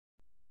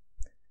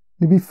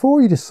Now,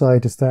 before you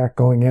decide to start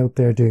going out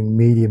there doing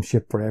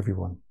mediumship for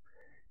everyone,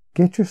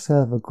 get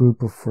yourself a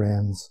group of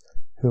friends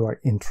who are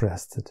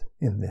interested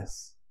in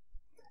this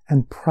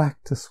and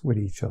practice with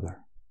each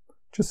other.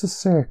 Just a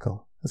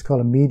circle. It's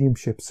called a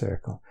mediumship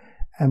circle,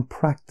 and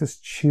practice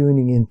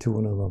tuning into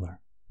one another.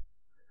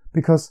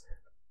 Because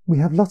we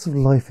have lots of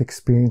life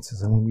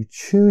experiences, and when we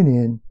tune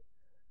in,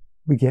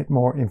 we get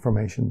more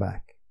information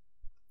back.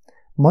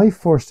 My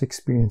first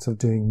experience of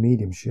doing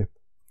mediumship,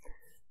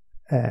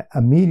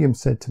 a medium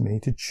said to me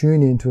to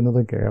tune in to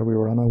another girl. We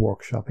were on a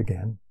workshop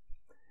again.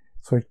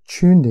 So I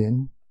tuned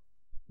in,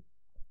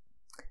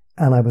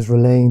 and I was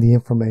relaying the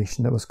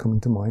information that was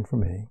coming to mind for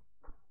me.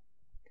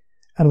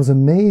 And it was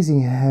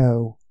amazing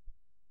how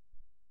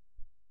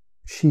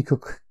she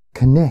could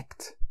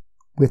connect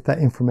with that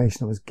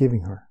information I was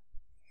giving her.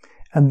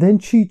 And then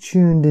she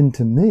tuned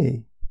into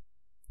me,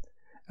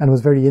 and it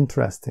was very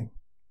interesting,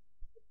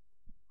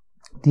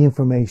 the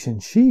information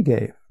she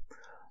gave.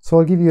 So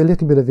I'll give you a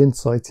little bit of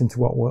insights into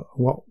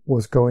what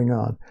was going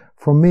on.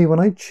 For me, when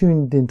I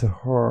tuned into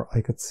her, I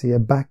could see a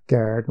back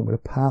garden with a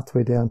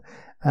pathway down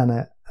and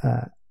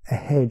a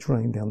hedge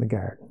running down the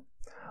garden.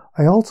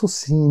 I also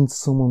seen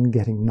someone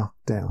getting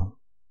knocked down.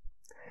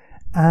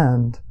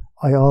 And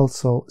I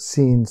also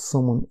seen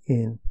someone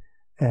in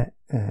a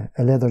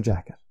leather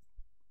jacket.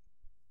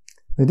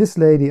 Now, this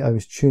lady I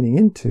was tuning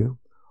into,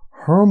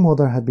 her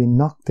mother had been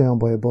knocked down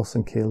by a bus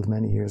and killed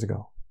many years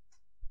ago.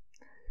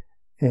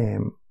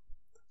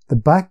 The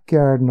back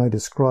garden I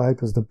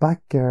described was the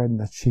back garden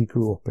that she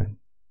grew up in.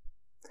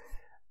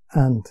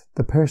 And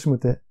the person with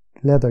the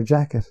leather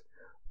jacket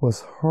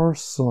was her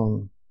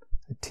son,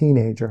 a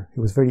teenager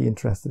who was very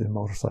interested in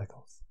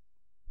motorcycles.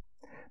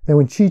 Now,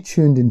 when she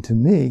tuned into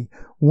me,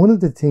 one of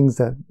the things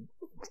that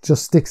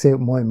just sticks out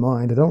in my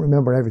mind, I don't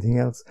remember everything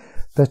else,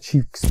 that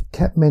she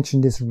kept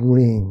mentioning this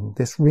ring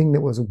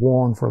that was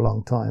worn for a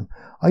long time.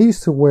 I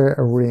used to wear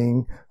a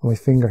ring on my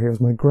finger here. It was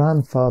my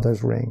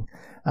grandfather's ring.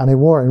 And I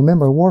wore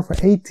it for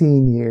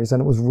 18 years,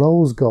 and it was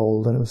rose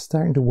gold, and it was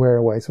starting to wear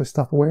away, so I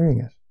stopped wearing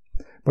it.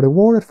 But I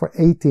wore it for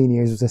 18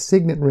 years. It was a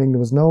signet ring. There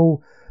was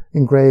no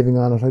engraving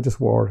on it. I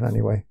just wore it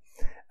anyway.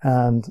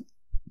 And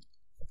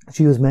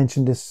she was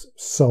mentioned this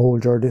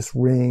soldier, this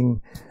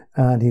ring,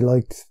 and he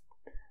liked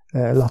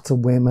lots of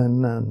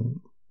women, and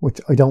which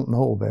I don't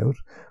know about,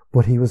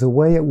 but he was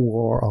away at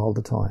war all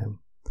the time,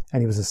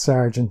 and he was a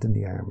sergeant in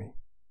the army.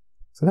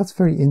 So that's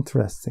very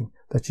interesting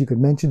that she could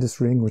mention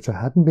this ring, which I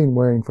hadn't been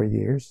wearing for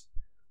years,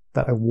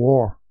 that I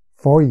wore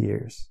for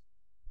years.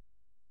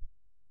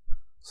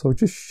 So it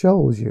just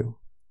shows you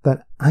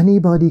that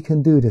anybody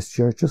can do this.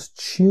 You're just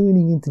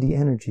tuning into the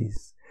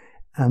energies,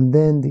 and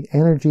then the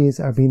energies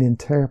are being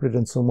interpreted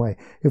in some way.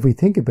 If we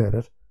think about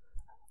it,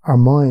 our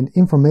mind,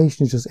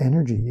 information is just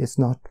energy. It's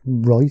not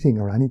writing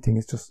or anything.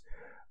 It's just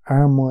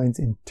our minds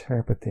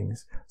interpret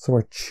things. So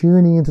we're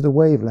tuning into the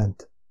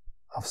wavelength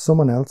of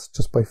someone else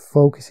just by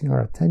focusing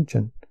our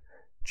attention,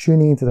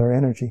 tuning into their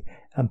energy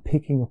and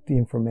picking up the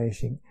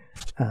information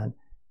and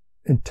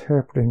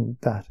interpreting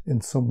that in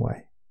some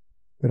way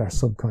with our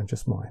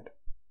subconscious mind.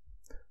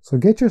 So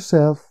get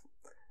yourself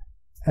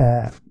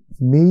a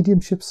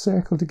mediumship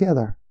circle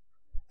together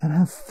and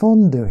have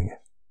fun doing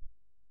it.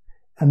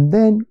 And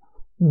then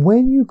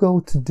when you go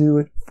to do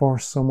it for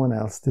someone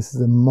else, this is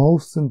the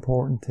most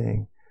important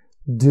thing.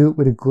 Do it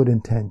with a good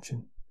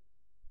intention,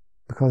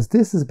 because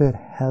this is about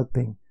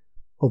helping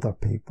other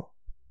people,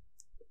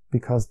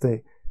 because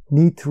they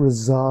need to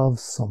resolve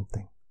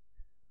something.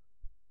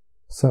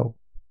 So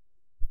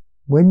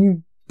when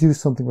you do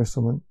something for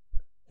someone,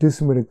 do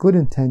something with a good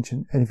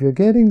intention. And if you're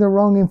getting the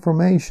wrong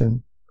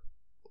information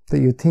that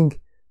you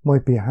think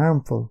might be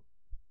harmful,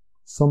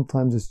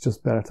 sometimes it's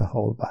just better to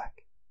hold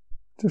back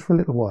just for a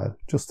little while,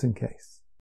 just in case.